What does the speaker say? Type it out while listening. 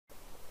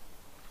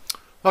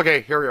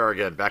Okay, here we are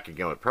again, back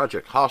again with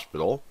Project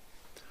Hospital.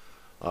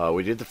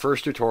 We did the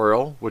first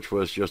tutorial, which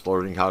was just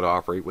learning how to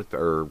operate with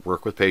or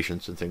work with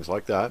patients and things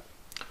like that.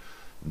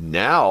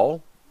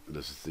 Now,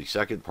 this is the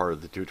second part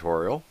of the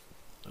tutorial,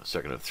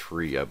 second of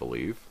three, I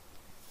believe.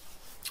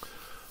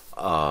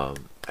 And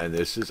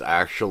this is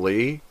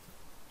actually,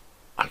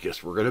 I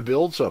guess we're going to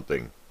build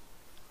something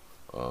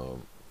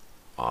on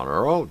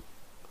our own.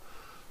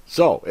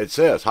 So it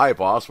says, "Hi,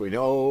 boss. We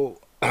know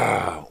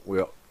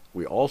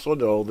we also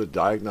know that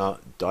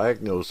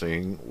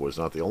diagnosing was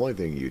not the only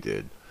thing you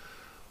did.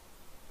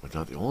 Was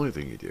not the only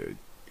thing you did.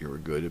 You were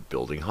good at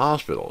building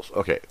hospitals."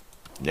 Okay,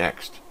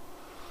 next.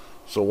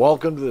 "So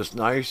welcome to this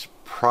nice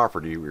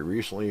property we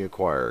recently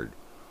acquired.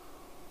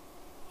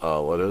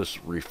 Let us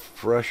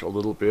refresh a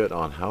little bit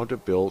on how to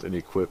build and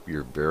equip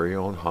your very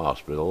own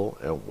hospital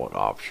and what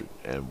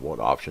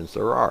options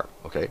there are."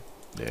 Okay,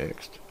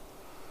 next.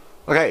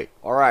 Okay,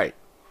 all right.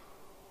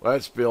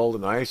 Let's build a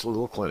nice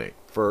little clinic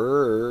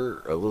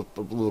for a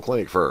little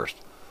clinic first.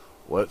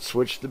 Let's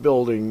switch the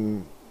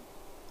building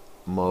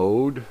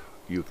mode.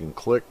 You can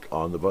click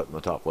on the button in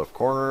the top left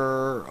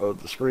corner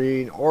of the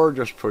screen or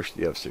just push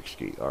the F6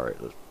 key. All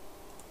right, let's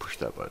push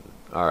that button.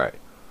 All right.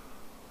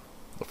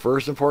 The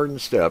first important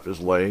step is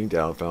laying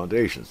down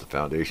foundations. The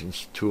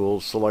foundations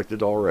tools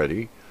selected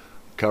already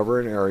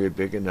cover an area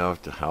big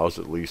enough to house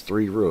at least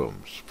 3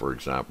 rooms. For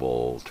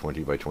example,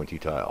 20 by 20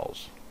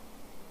 tiles.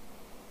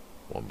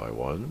 1 by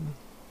 1.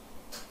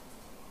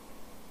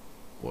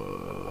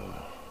 Whoa.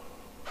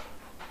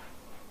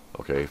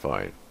 Okay,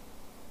 fine.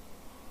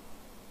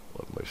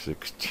 11 by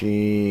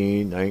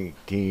 16,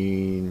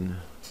 19,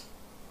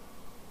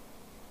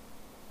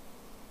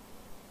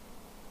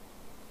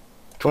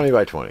 20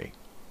 by 20.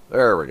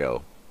 There we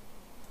go.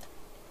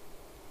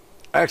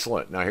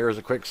 Excellent. Now here's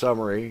a quick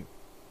summary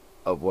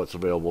of what's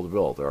available to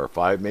build. There are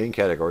 5 main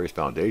categories: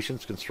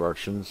 foundations,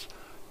 constructions,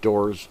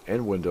 doors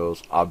and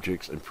windows,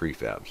 objects, and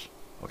prefabs.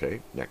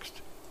 Okay,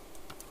 next.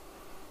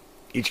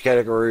 Each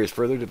category is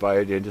further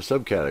divided into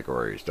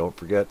subcategories. Don't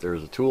forget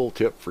there's a tool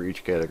tip for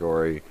each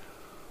category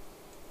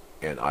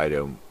and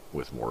item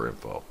with more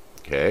info.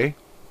 Okay?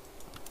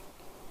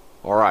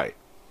 Alright.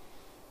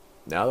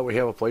 Now that we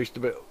have a place to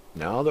build,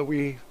 now that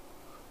we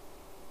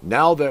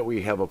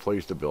have a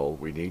place to build,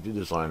 we need to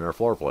design our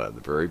floor plan.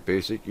 The very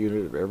basic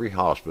unit of every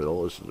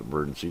hospital is an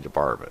emergency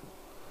department.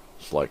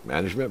 Select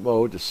management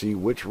mode to see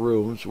which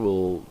rooms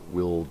will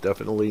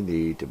definitely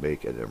need to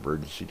make an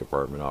emergency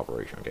department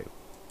operation. Okay.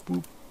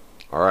 Boop.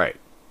 All right.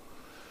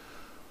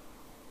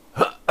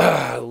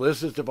 The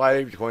list is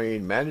divided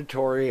between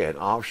mandatory and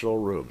optional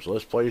rooms.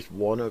 Let's place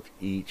one of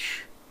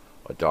each: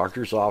 a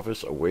doctor's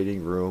office, a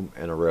waiting room,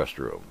 and a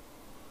restroom.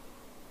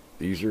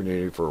 These are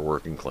needed for a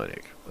working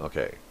clinic.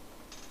 Okay.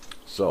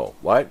 So,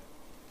 what?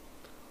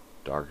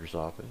 Doctor's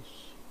office.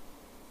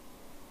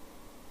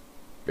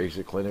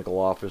 Basic clinical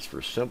office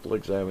for simple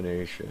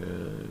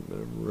examination.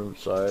 Minimum room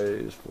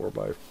size 4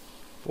 by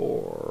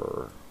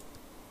 4.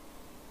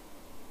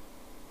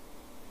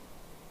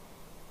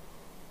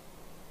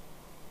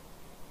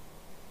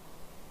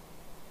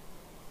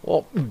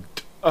 Well,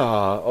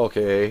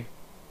 okay.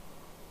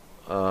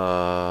 I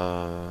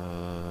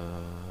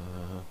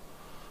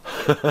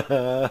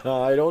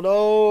don't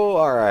know.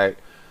 All right.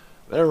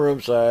 Minimum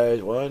room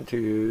size 1,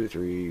 2,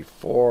 3,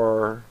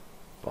 4,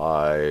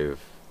 5.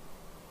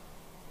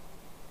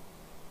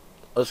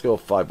 Let's go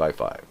 5 by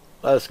 5.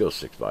 Let's go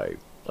 6 by.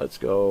 Let's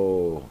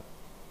go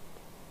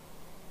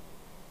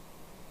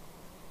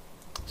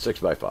 6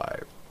 by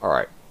 5. All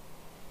right.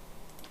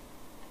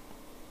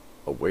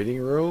 A waiting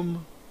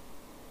room.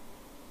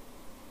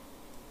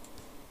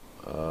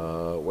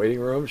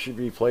 Waiting room should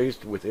be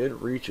placed within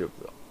reach of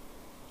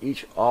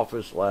each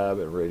office, lab,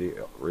 and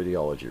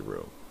radiology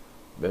room.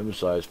 Minimum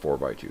size 4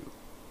 by 2.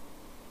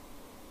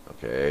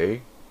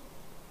 Okay.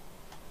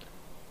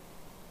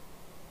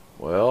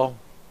 Well.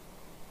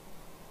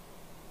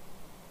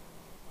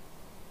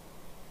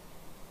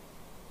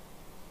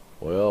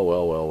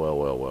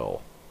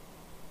 Well.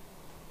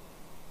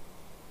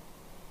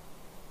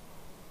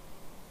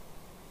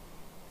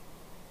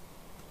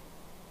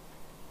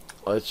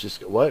 Let's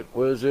just, what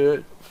was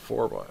it?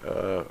 4 by,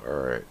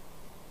 alright.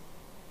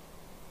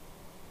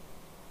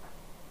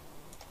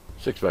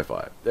 6 by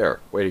 5. There,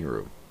 waiting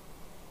room.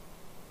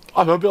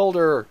 I'm a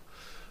builder!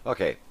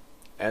 Okay,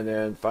 and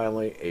then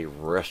finally a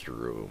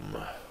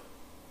restroom.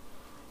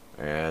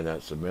 And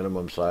that's the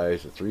minimum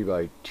size of 3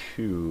 by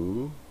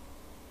 2.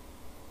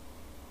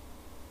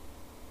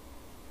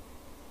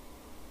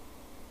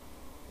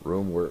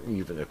 Room where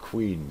even a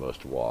queen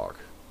must walk.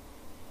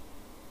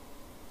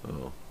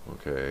 Oh,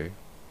 okay.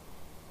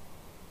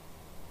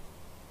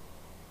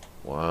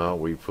 Wow,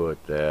 we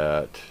put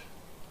that,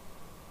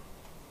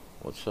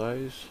 what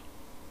size?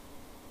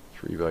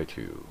 3 by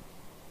 2.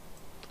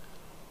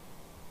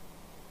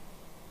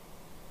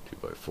 2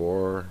 by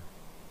 4.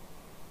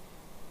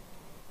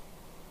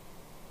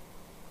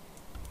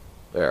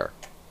 There.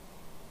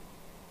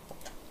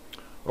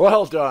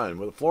 Well done.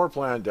 With the floor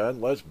plan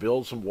done, let's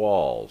build some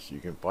walls. You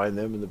can find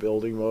them in the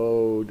building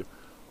mode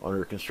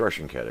under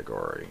construction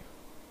category.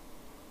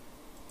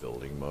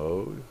 Building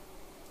mode.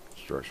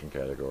 Construction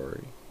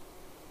category.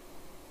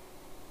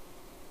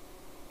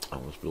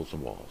 Oh, let's build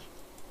some walls.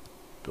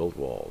 Build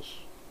walls.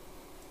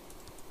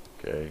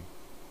 Okay.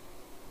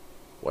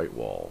 White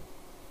wall.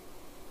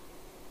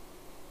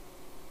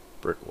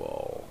 Brick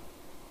wall.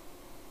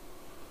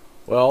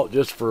 Well,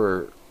 just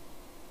for...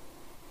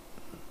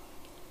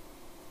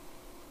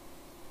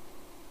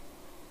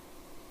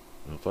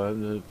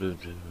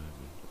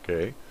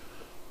 Okay.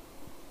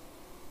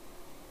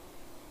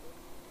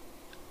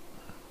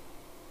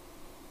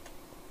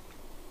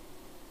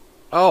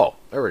 Oh,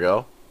 there we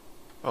go.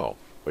 Oh,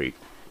 wait.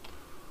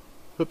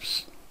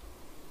 Oops.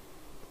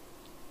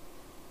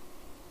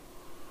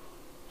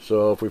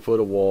 So if we put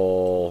a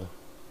wall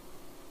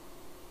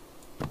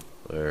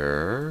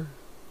there,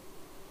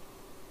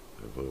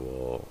 put a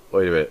wall.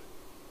 Wait a minute.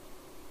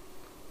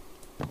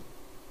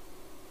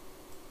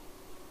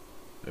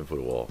 And put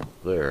a wall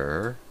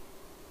there.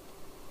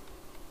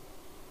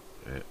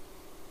 And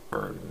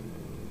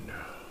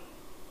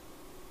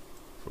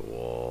put a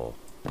wall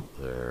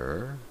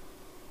there.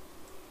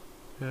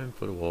 And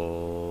put a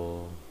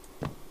wall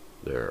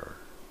there.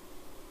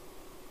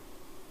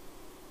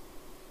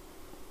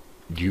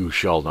 You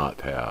shall not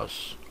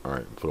pass.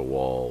 Alright, put a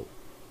wall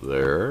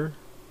there.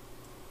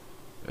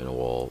 And a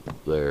wall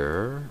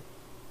there.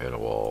 And a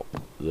wall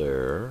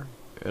there.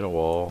 And a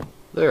wall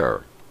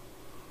there.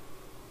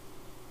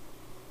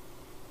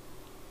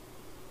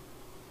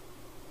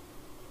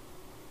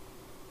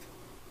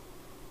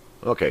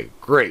 Okay,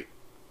 great.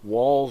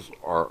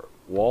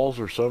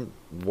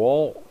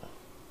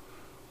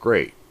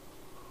 Great.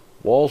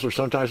 Walls are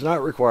sometimes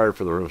not required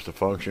for the rooms to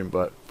function,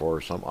 but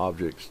some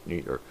objects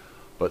need to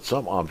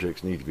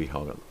be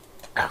hung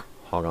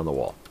on the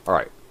wall. All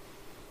right.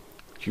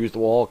 Choose the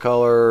wall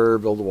color,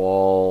 build the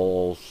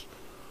walls,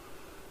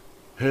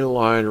 hit a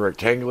line,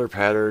 rectangular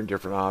pattern,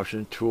 different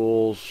option,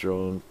 tools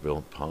shown,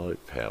 build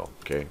panel.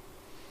 Okay.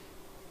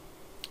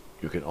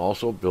 You can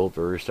also build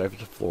various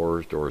types of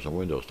floors, doors, and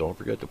windows. Don't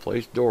forget to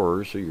place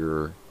doors so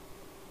your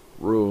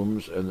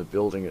rooms and the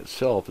building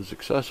itself is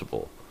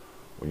accessible.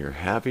 When you're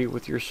happy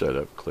with your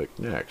setup, click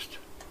Next.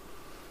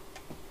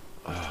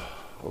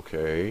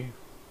 Okay.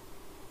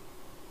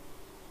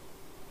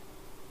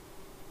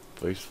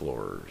 Place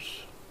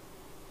floors.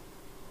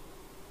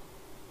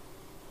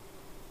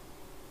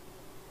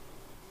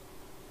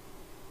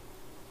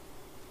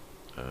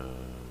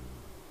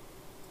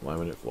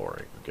 Laminate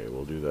flooring. Okay,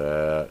 we'll do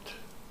that.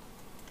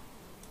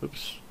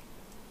 Oops.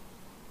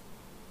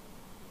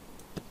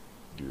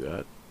 Do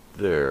that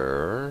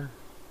there.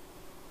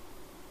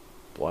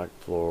 Black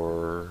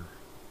floor.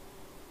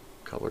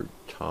 Colored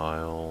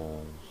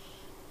tiles.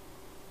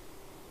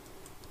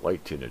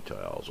 Light tinted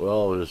tiles.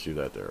 Well, we'll just do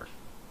that there.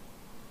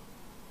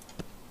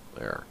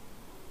 There.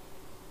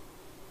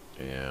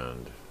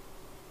 And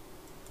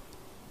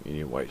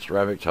medium white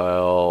ceramic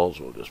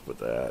tiles. We'll just put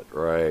that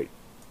right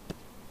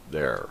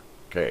there.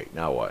 Okay,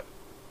 now what?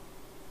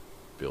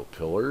 Build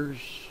pillars,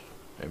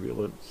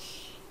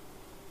 ambulance,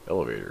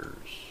 elevators,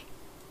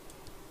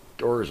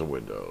 doors and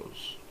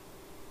windows.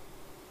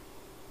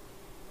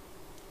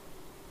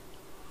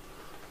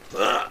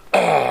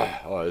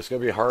 Oh, it's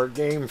going to be a hard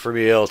game for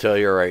me, I'll tell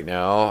you right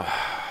now.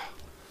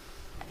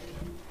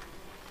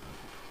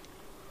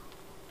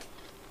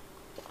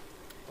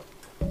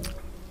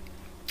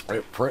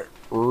 It print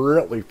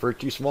really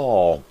pretty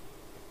small.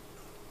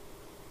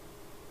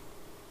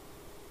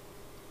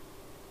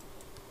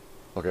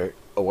 Okay,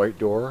 a white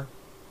door.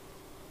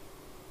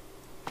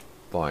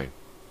 Fine.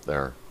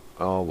 There.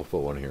 Oh, we'll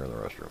put one here in the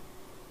restroom.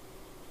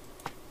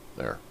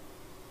 There.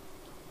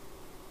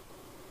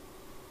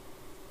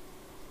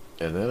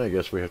 And then I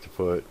guess we have to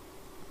put...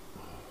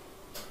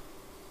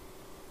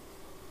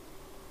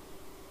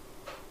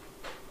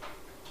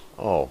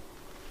 Oh.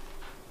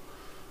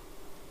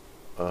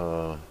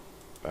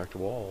 Back to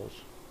walls.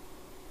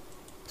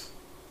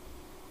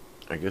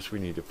 I guess we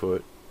need to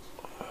put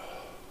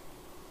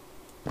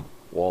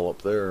wall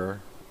up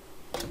there.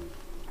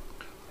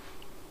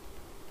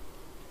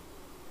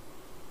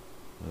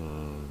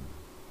 And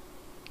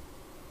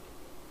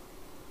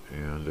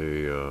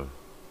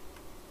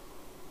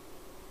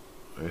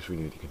I guess we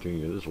need to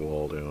continue this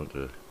wall down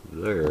to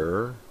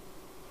there.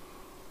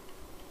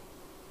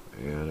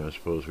 And I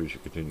suppose we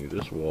should continue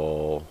this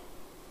wall.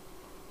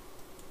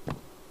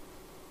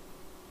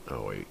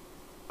 Oh, wait.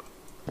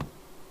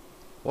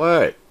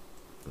 What?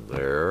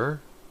 There.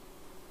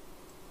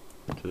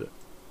 To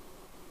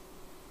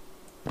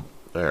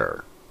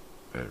there.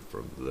 And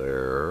from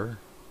there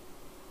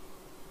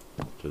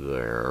to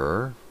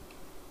there.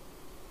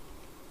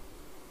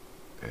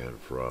 And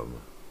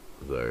from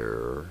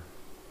there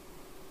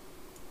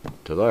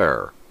to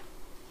there.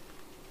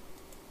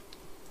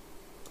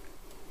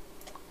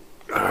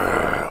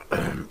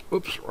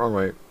 Oops, wrong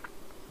way.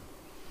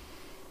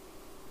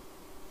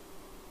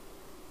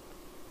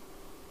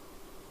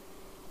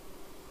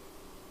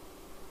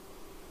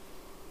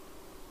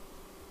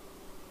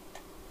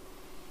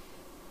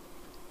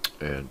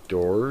 And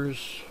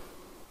doors.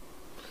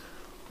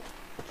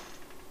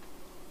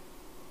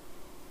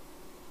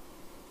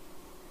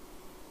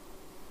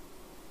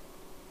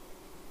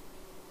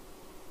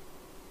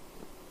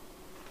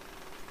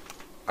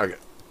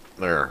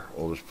 There.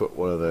 We'll just put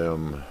one of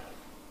them.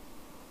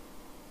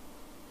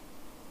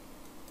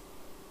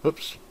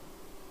 Oops.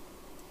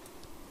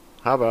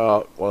 How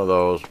about one of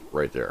those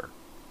right there?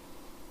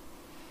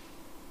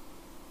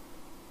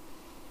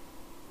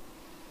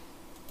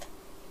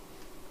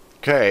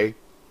 Okay.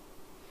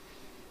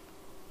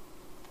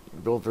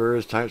 Build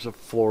various types of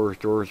floors,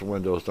 doors, and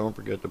windows. Don't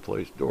forget to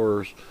place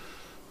doors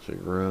so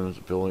your rooms,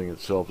 the building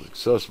itself is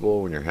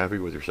accessible when you're happy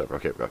with your setup.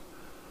 Okay, go.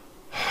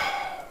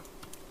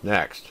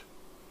 Next.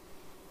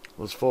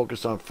 Let's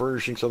focus on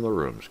furnishing some of the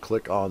rooms.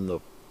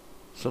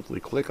 Simply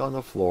click on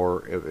the floor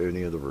of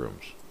any of the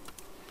rooms.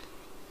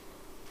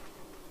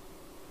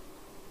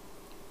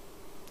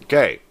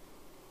 Okay.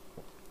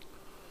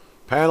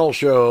 Panel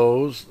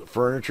shows the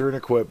furniture and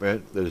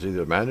equipment that is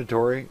either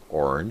mandatory,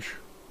 orange,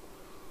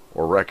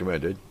 or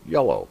recommended,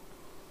 yellow,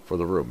 for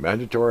the room.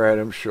 Mandatory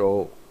items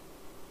show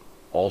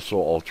also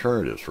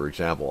alternatives. For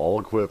example, all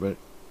equipment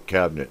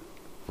cabinets.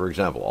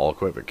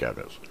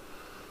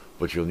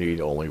 But you'll need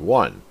only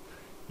one.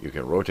 You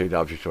can rotate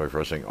objects by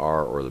pressing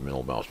R or the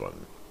middle mouse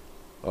button.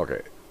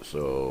 Okay,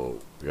 so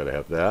we gotta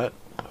have that.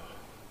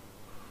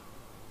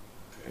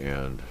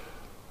 And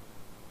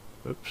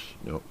oops,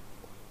 nope.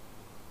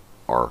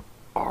 R.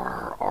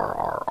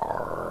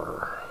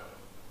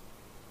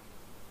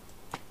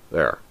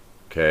 There.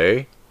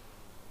 Okay.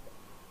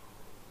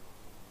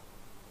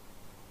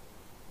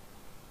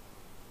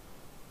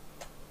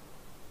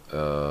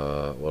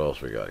 What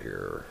else we got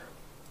here?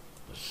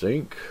 The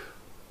sink.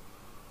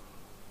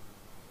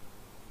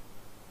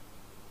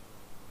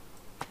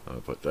 I'll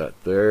put that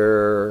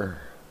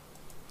there.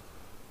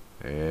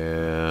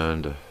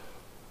 And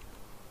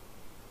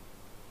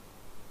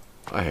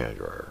a hand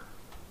dryer.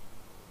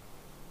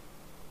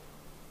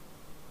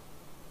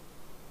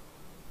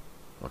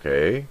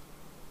 Okay.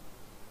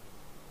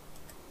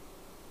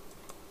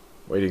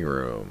 Waiting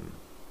room.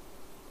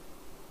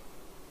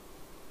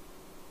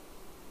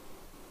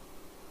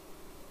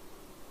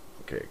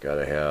 Okay,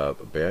 gotta have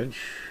a bench.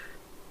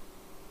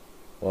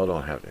 Well, I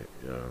don't have to.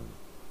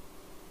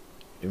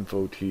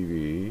 Info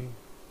TV.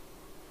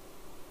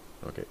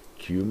 Okay,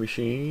 Q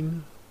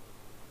machine.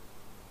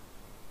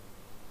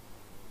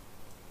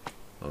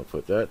 I'll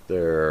put that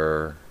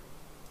there.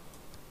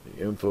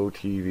 The Info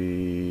TV.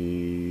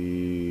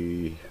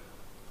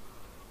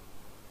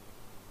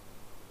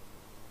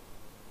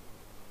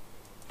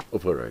 We'll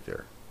put it right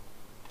there.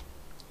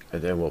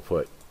 And then we'll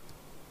put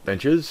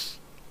benches.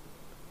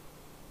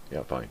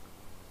 Yeah, fine.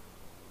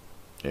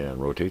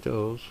 And rotate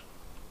those.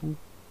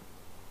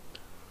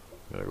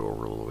 Gotta go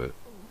over a little bit.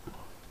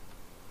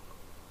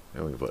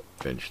 And we can put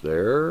bench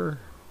there.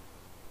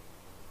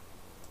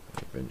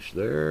 Bench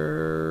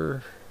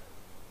there.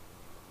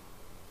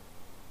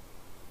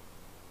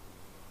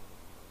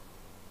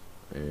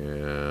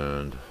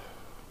 And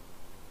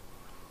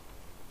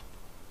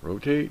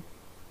rotate.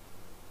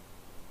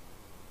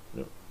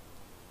 No.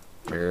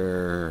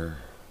 There.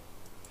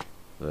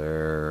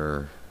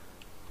 There.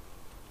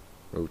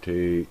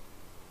 Rotate.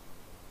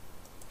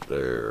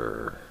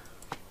 There.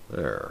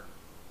 There.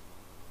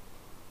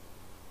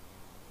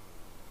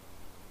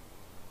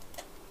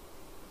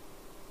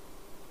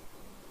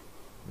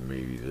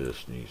 Maybe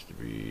this needs to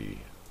be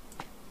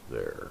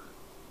there.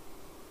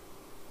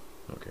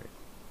 Okay.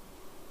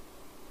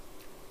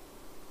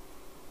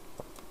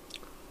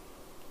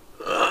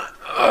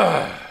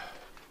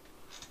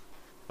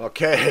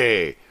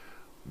 Okay.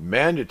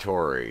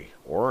 Mandatory.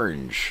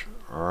 Orange.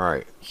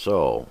 Alright,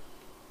 so.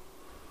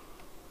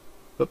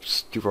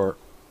 Oops, too far.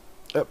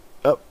 Up,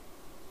 up.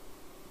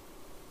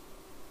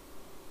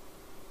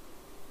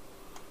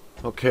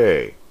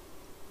 Okay.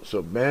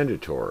 So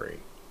mandatory.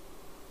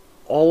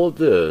 All of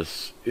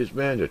this is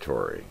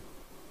mandatory.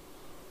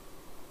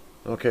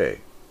 Okay.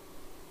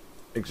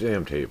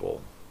 Exam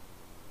table.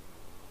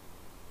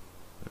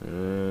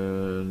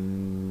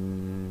 And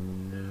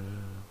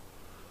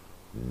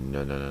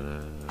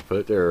no. Put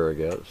it there, I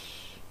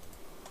guess.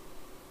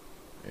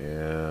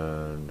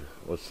 And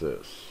what's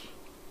this?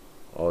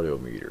 Audio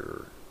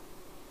meter.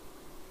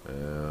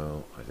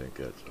 Well, I think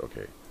that's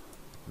okay.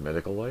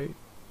 Medical light.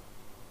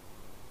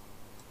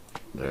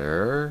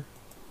 There.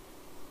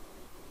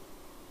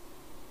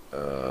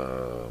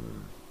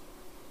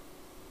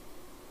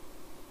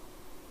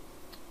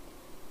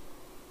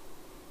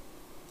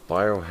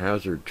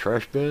 Biohazard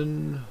trash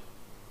bin.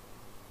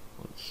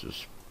 Let's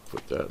just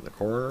put that in the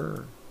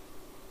corner.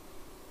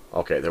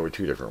 Okay, there were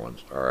two different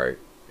ones. Alright.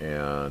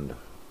 And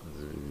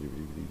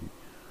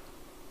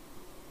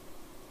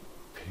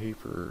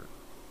paper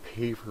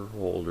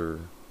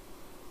holder.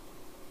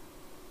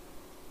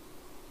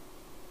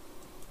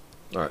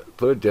 Alright,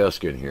 put a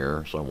desk in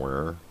here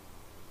somewhere.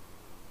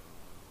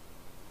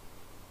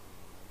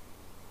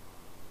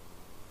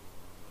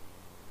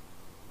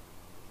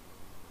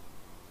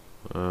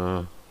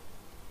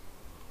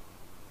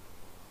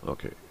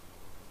 Okay.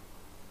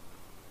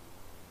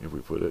 If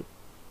we put it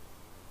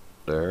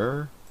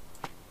there.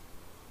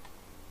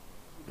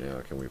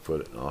 Yeah, can we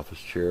put an office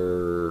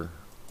chair?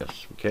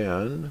 Yes, we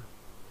can.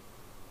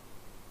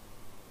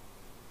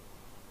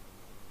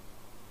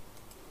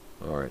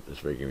 Alright, this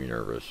is making me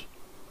nervous.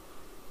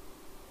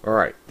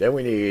 Alright, then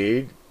we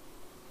need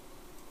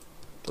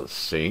the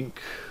sink,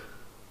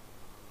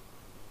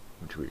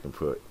 which we can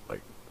put,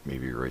 like,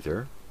 maybe right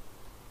there.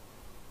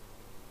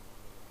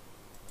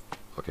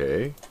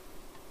 Okay.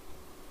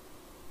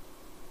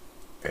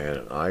 And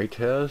an eye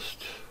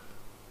test.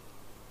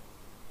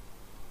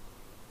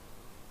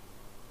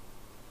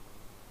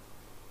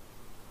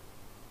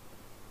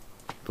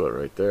 Put it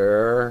right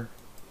there.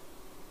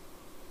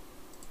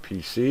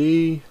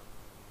 PC.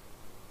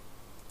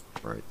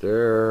 Right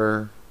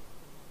there.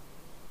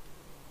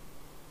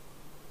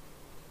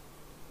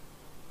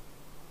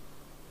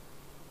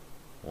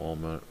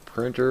 Wall-mount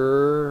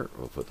printer.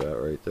 We'll put that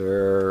right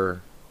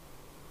there.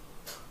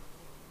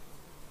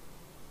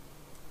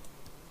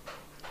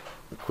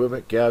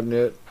 Equipment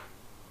cabinet.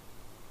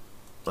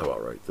 How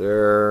about right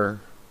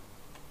there?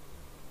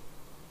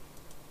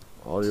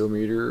 Audio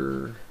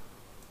meter.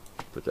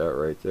 Put that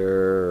right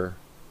there.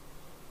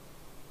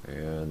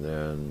 And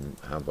then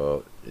how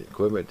about the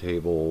equipment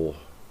table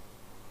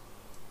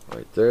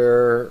right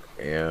there,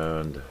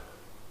 and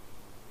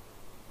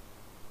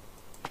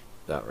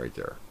that right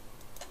there.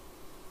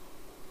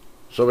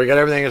 So we got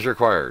everything as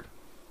required,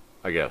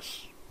 I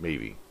guess.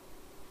 Maybe.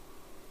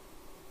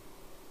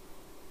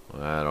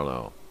 I don't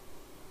know.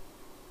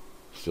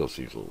 Still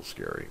seems a little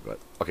scary, but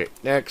okay,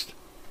 next.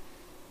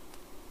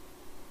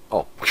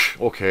 Oh,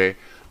 okay.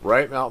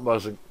 Right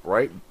mouse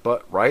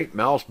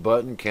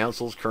button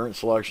cancels current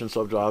selection.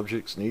 Such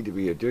objects need to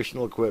be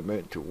additional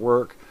equipment to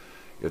work.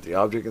 If the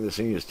object in the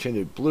scene is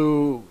tinted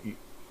blue,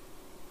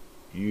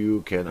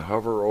 you can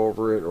hover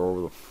over it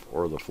or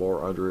the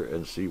floor under it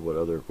and see what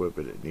other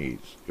equipment it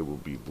needs. It will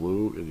be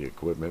blue in the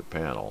equipment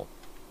panel.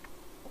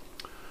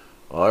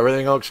 Well,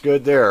 everything looks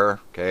good there.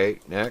 Okay,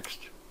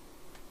 next.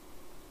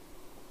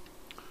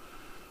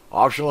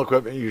 Optional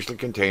equipment usually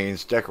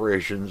contains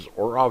decorations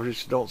or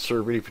objects that don't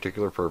serve any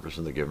particular purpose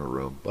in the given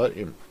room, but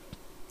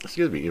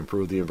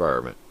improve the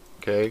environment.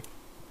 Okay.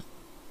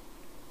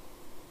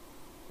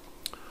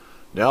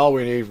 Now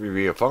we need to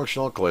be a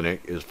functional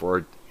clinic is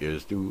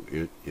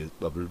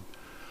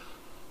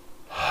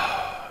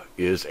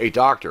a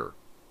doctor.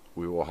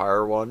 We will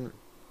hire one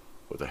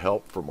with the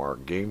help from our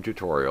game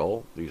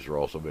tutorial. These are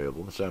also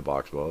available in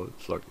sandbox mode.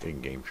 Select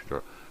in-game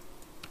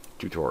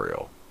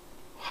tutorial.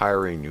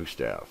 Hiring new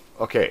staff.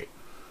 Okay.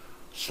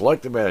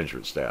 Select the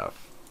management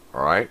staff.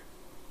 Alright.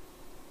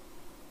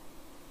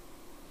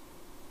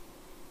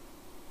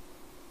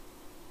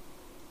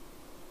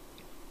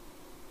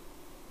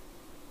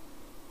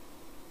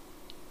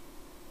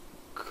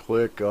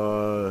 Click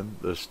on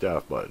the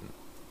staff button.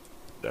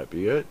 That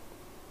be it?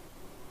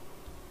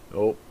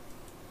 Nope.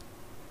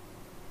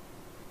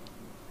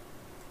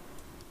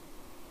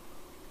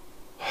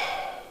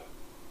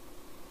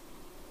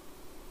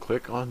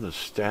 Click on the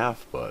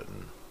staff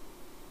button.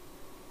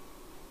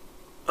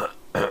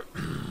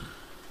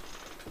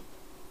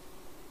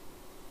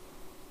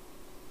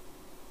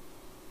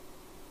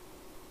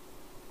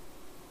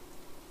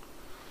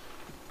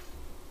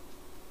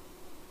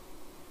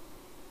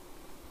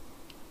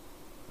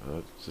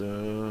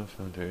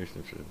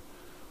 Foundation.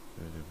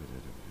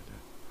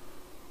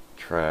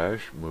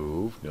 Trash.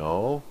 Move.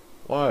 No.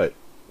 What?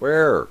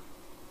 Where?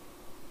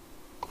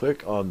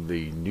 Click on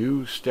the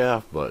new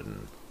staff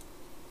button.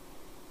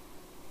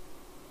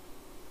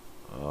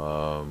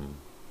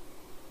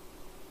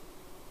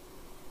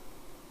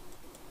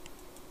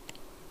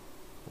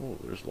 Oh,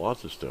 there's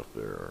lots of stuff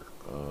there.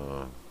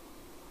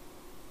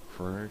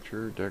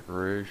 Furniture,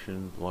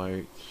 decorations,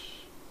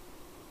 lights,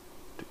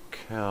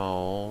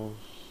 decals,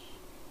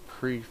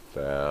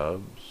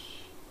 prefabs,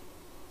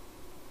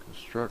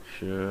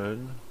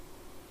 construction,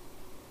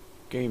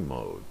 game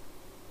mode.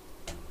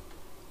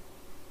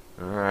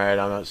 Alright,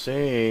 I'm not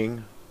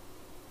seeing.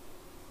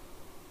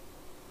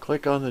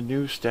 Click on the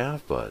new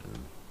staff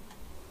button.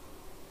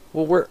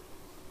 Well, where?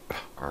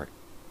 Alright.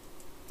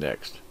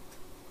 Next.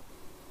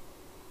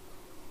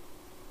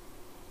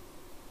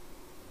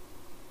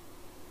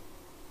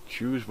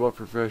 Choose what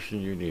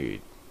profession you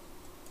need.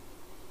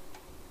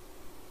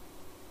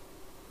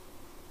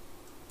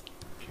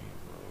 Game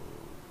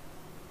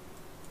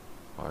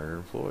mode. Hire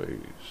employees.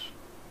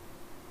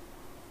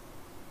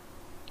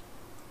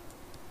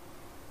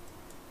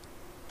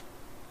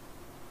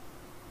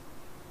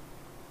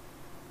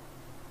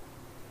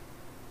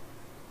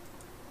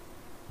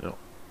 No,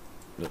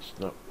 that's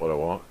not what I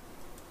want.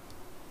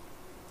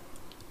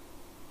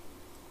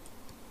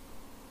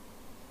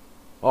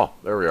 Oh,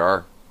 there we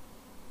are.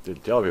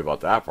 Didn't tell me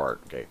about that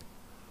part. Okay.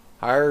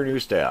 Hire new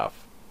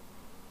staff.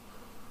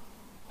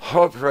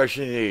 What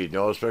profession you need?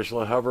 No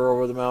special hover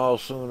over the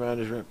mouse on the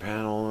management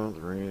panel.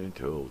 The ring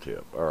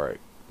tooltip.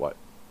 Alright. What?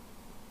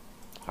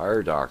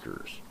 Hire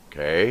doctors.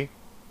 Okay.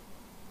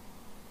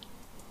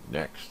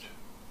 Next.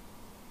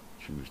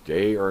 Choose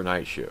day or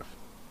night shift.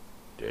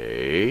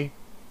 Day.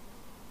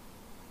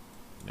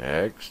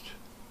 Next.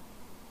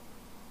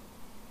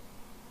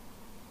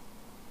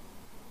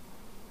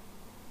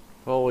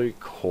 Holy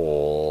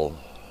coal.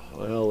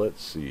 Well,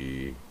 let's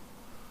see.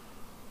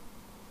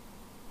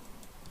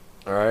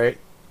 Alright.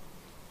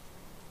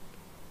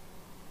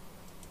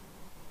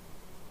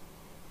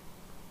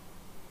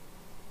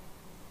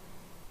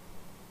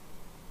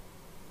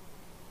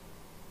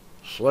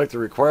 Select the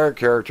required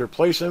character,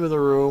 place them in the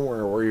room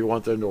where you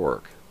want them to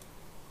work.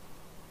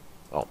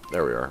 Oh,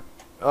 there we are.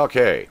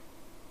 Okay.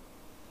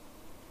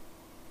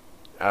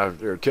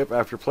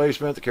 After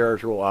placement, the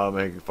character will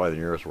automatically find the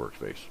nearest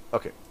workspace.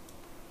 Okay.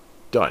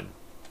 Done.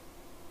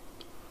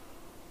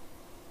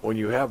 When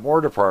you have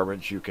more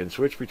departments, you can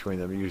switch between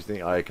them using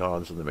the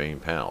icons in the main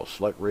panel.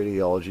 Select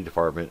Radiology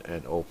Department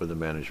and open the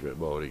management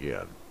mode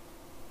again.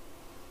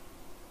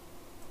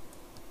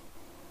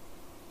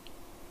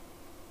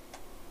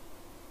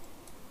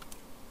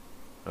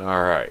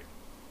 Alright.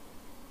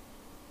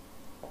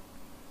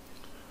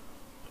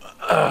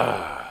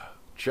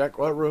 Check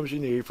what rooms you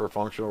need for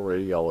functional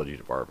radiology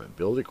department.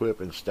 Build,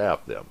 equip, and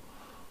staff them.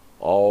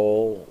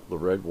 All the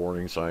red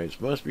warning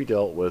signs must be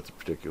dealt with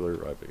particular...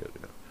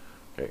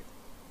 Okay.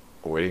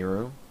 Waiting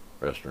room,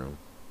 restroom,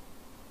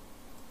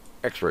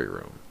 x-ray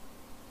room.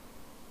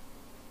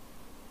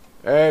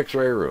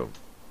 X-ray room.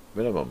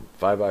 Minimum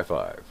 5 by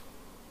 5.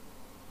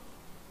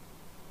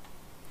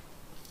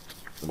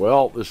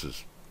 Well,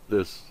 this.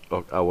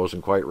 Oh, I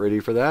wasn't quite ready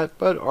for that,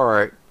 but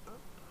alright.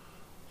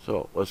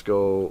 So, let's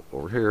go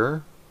over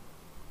here.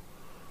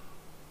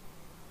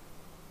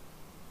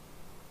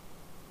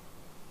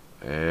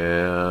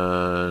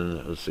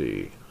 And let's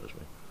see.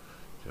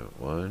 So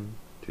 1,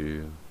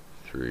 2,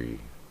 3,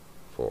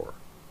 4.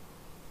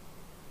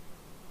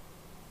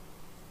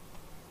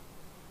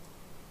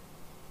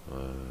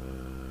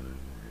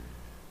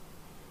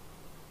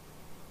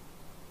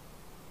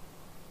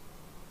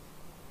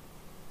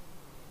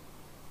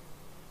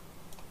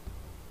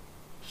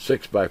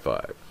 Six by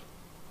 5.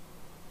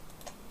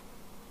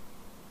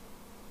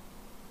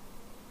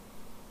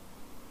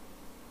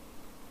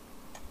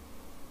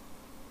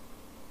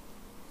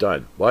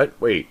 Done. What?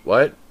 Wait,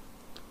 what?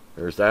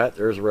 There's that.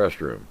 There's a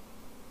restroom.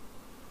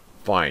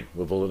 Fine.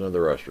 We'll build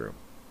another restroom.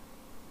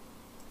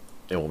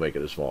 And we'll make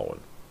it a small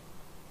one.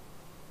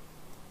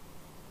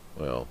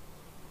 Well.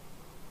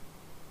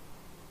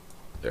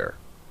 There.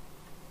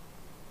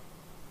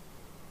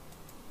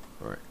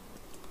 Alright.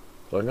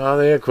 Plug on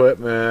the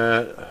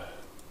equipment.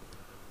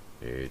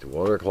 Need the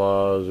water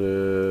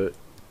closet.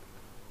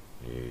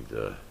 Need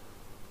the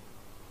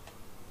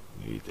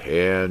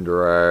hand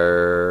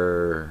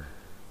dryer.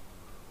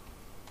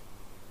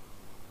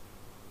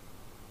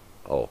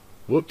 Oh,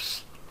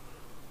 whoops.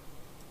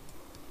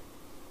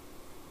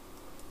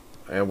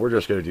 And we're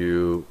just going to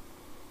do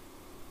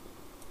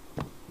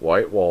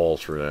white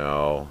walls for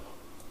now,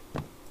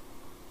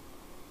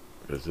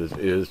 because this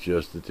is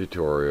just a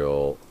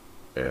tutorial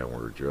and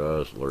we're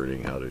just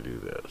learning how to do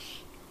this.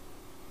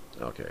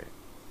 Okay.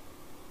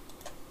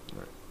 All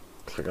right.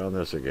 Click on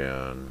this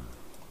again.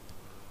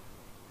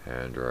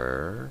 Hand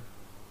dryer.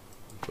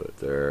 Put it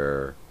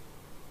there.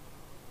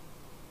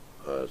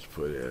 Let's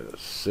put in a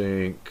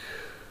sink.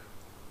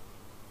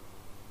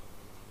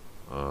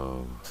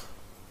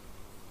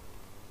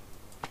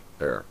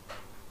 There.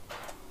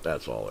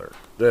 That's all there.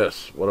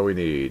 This. What do we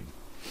need?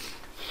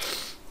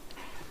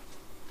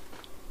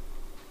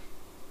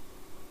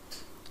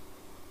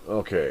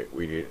 Okay,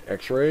 we need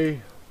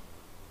X-ray.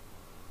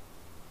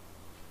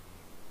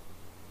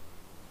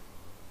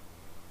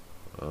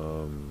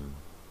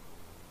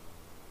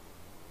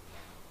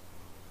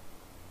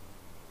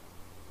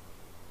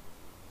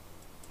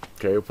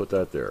 Okay, we'll put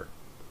that there.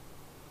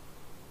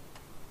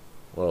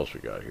 What else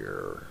we got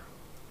here?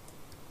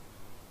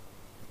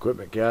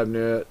 Equipment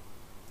cabinet.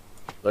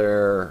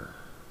 There.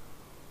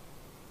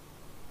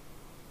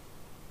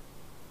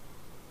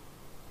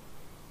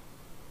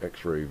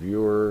 X-ray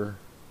viewer.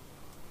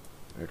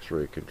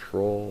 X-ray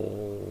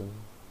control.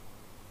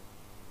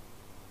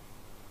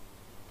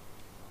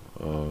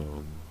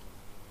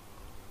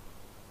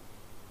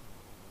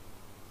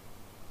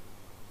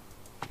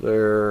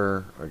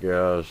 There, I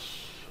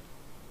guess.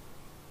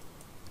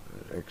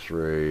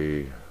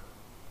 X-ray.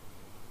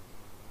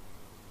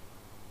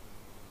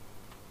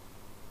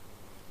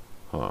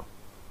 Huh.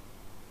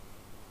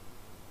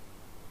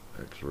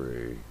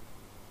 X-ray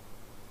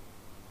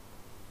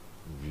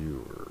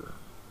viewer.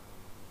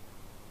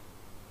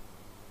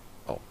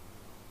 Oh.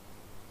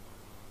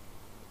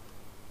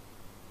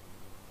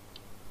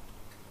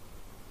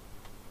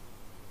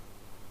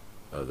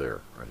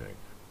 There, I think.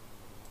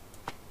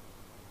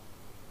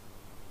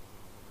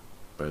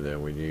 And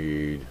then we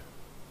need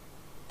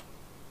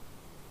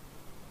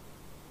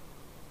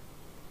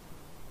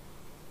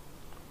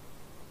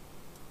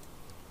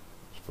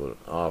put an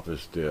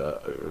office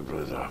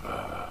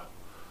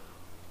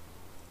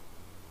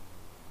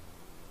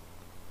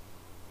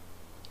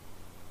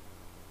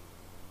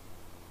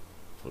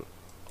put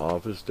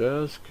office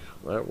desk.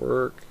 That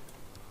work.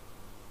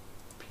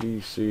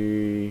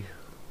 PC.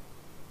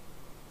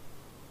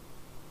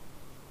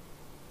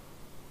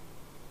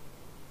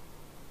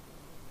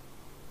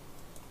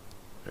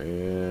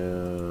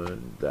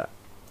 And that.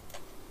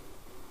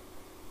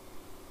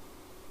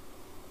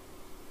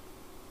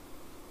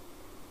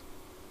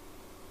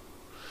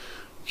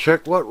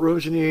 Check what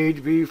rooms you need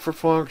to be for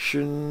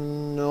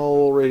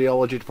functional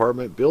radiology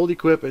department. Build,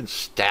 equip, and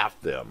staff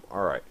them.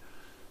 Alright.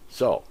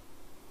 So,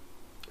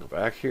 go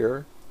back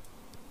here.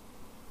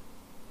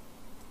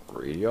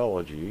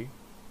 Radiology,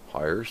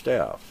 hire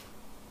staff.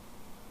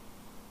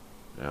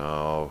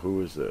 Now,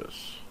 who is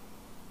this?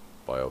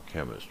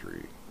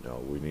 Biochemistry. Now,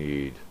 we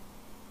need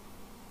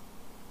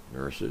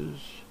nurses,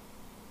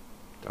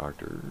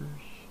 doctors.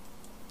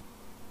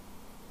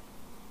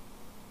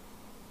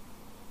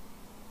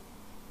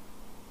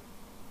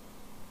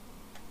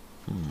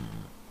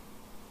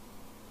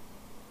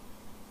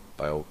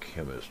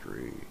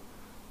 Biochemistry.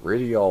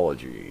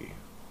 Radiology.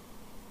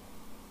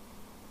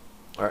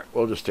 Alright,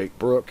 we'll just take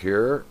Brooke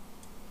here.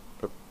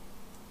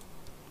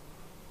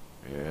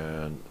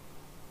 And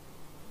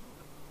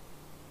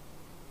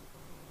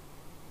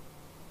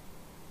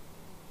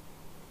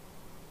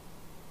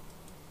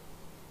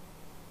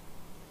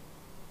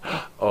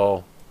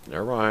oh,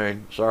 never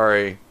mind.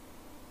 Sorry.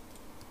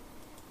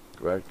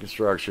 Go back to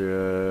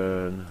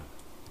construction.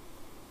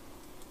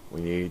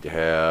 We need to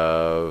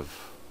have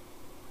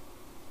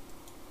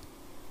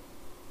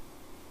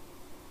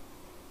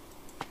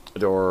a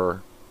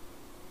door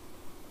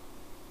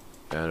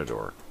and a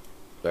door.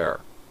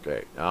 There.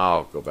 Okay, now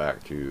I'll go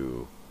back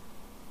to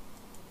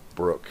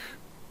Brooke.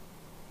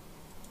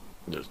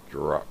 Just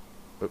drop.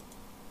 Oop.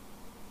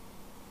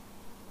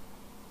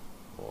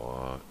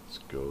 What's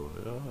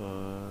going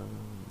on?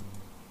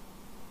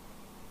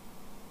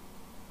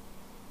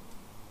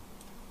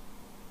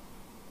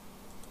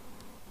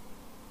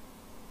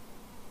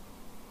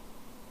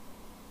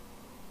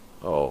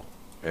 Oh,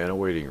 and a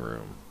waiting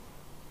room.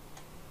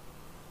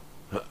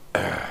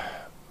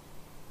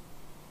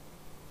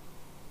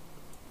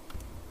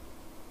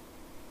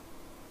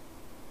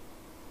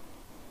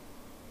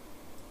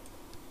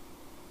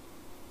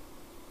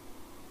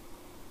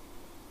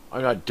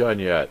 I'm not done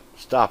yet.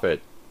 Stop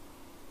it.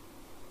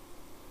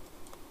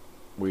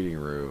 Waiting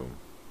room.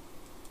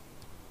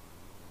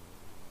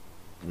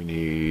 We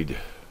need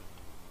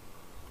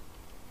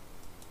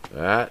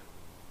that.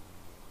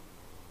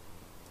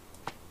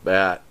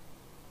 That.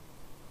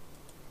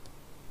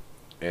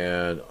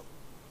 And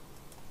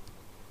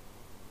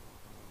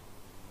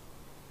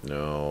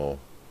no.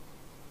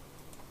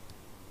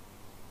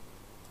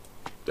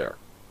 There.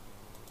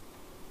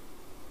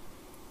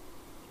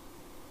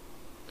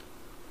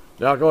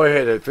 Now go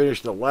ahead and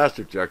finish the last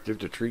objective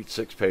to treat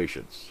 6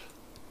 patients.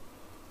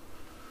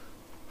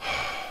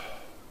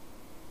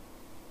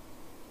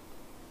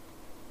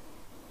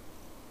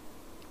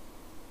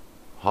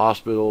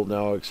 Hospital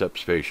now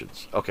accepts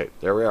patients. Okay,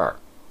 there we are.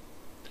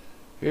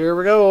 Here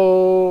we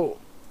go.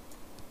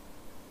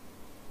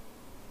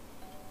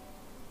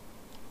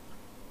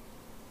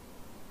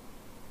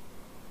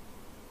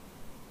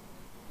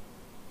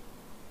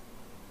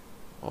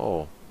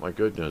 Oh, my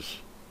goodness.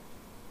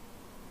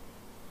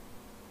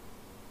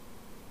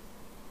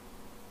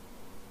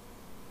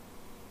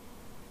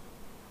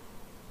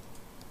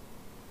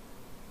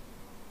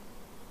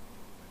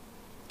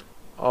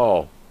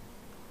 Oh.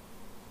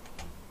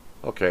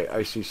 Okay,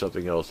 I see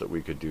something else that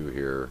we could do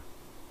here.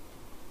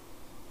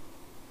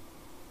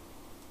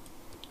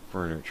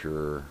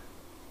 Furniture.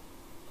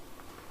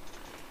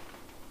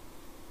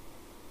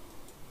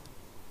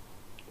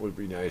 Would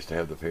be nice to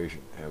have the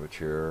patient have a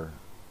chair.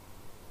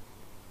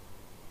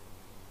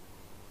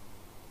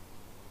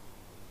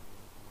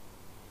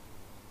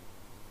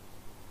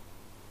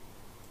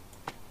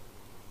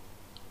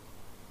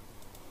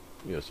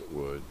 Yes, it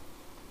would.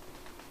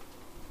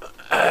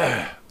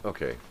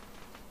 Okay.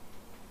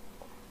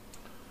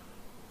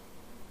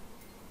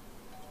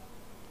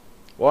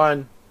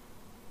 One.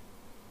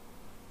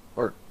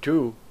 Or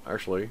 2,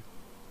 actually.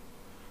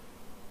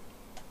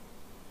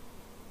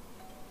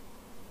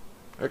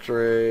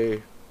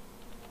 X-ray.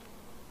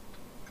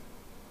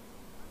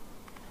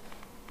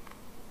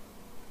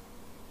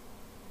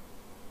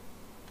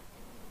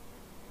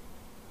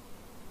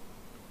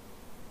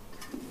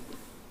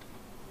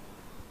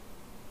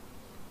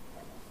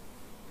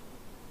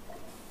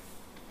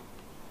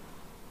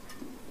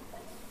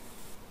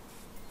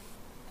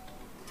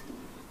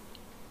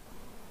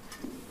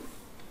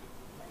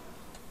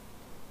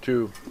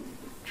 Two.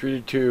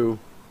 Treated 2.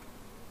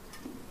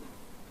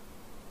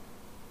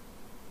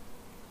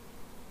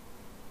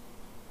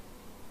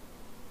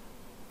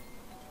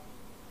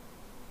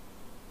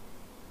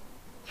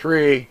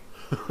 Three.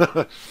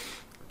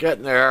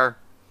 Getting there.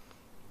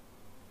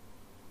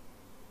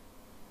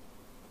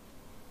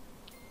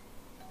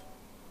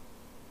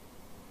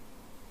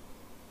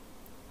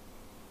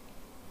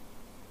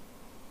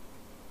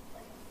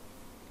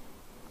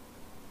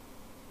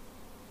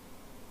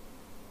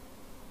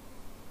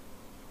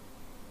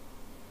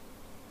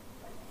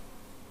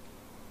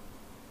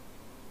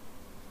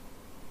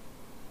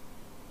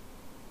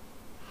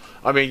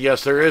 I mean,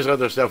 yes, there is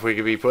other stuff we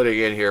could be putting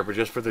in here, but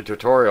just for the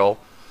tutorial,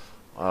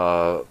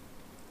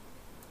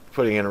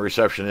 putting in a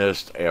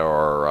receptionist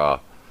or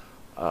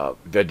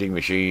vending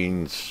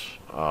machines,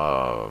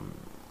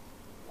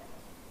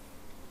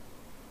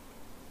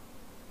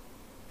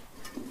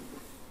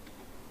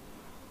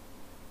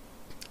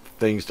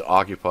 things to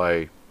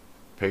occupy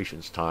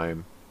patients'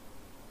 time.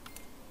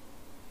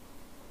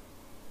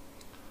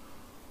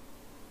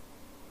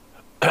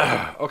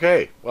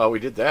 Okay, well, we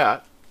did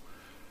that.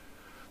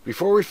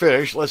 Before we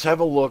finish, let's have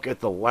a look at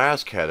the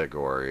last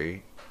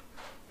category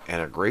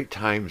and a great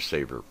time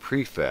saver,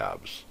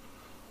 prefabs.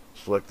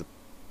 Select the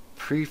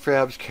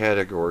prefabs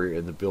category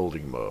in the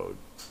building mode.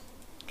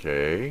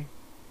 Okay,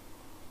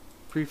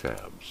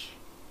 prefabs.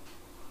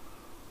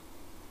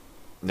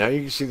 Now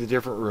you can see the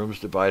different rooms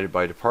divided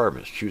by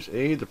departments. Choose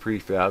any of the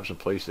prefabs and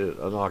place it in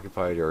an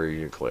unoccupied area in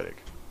your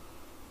clinic.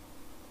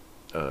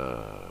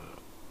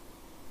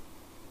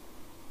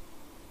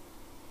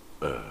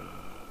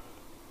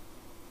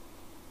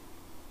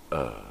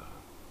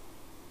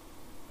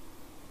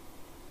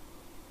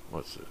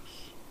 What's this?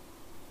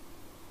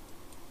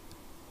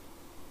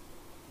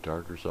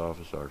 Doctor's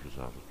office,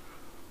 restroom.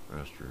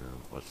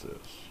 What's this?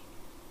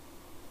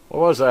 What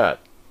was that?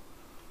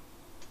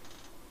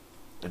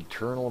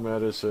 Internal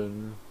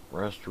medicine,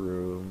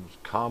 restrooms,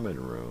 common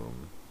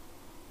room.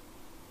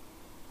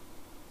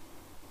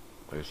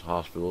 Place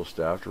hospital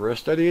staff to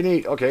rest, study, and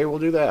eat. Okay, we'll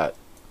do that.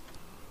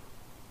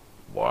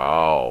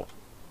 Wow.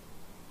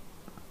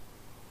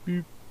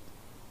 Beep.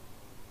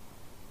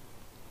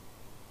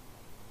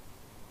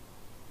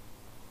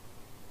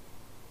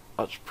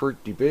 That's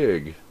pretty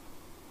big.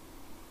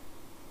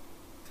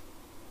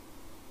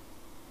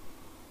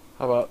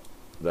 How about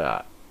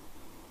that?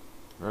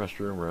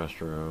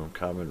 Restroom,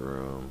 common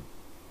room,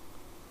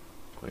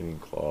 cleaning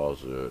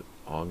closet,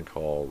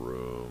 on-call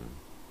room,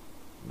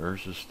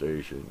 nurse's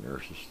station,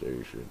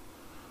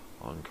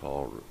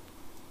 on-call room.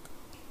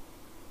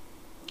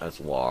 That's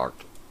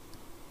locked.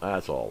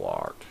 That's all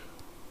locked.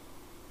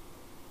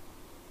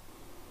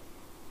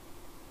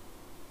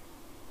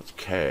 That's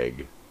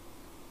keg.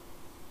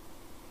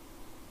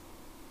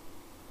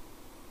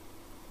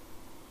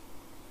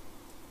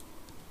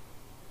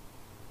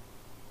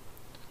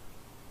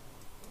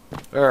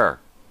 There.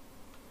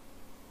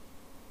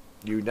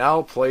 You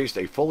now placed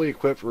a fully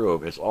equipped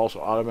room. It's also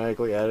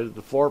automatically added to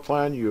the floor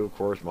plan. You, of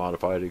course,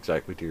 modified it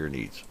exactly to your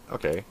needs.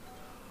 Okay.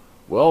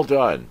 Well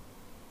done.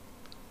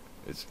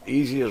 It's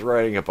easy as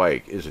riding a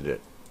bike, isn't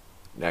it?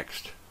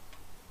 Next.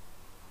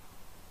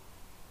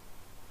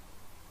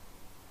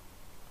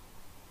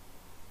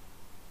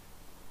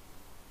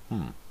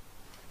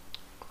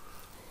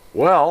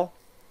 Well,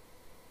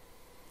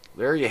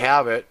 there you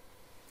have it.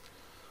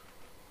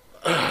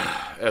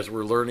 As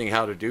we're learning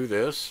how to do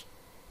this.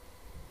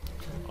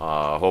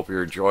 Hope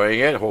you're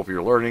enjoying it. Hope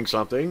you're learning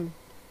something.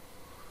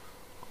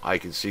 I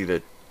can see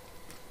that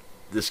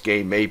this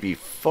game may be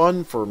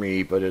fun for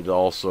me, but it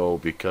also,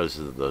 because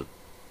of the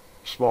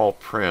small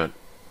print,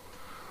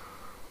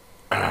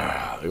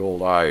 the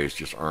old eyes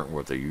just aren't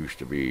what they used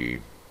to be.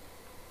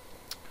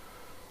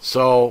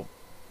 So,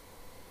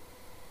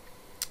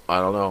 I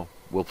don't know.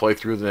 We'll play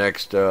through the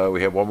next,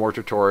 we have one more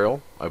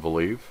tutorial, I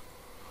believe.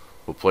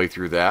 We'll play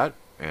through that,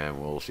 and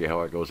we'll see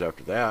how it goes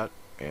after that,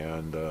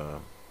 and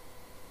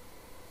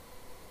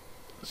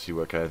see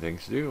what kind of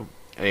things to do.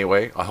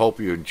 Anyway, I hope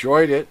you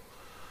enjoyed it.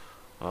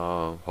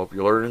 Hope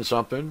you're learning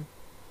something.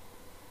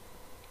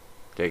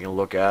 Taking a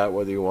look at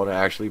whether you want to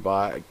actually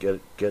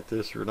get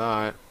this or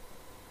not.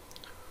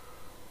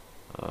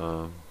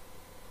 I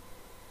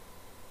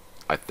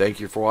thank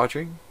you for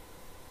watching,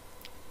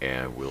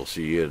 and we'll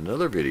see you in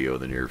another video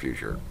in the near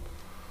future.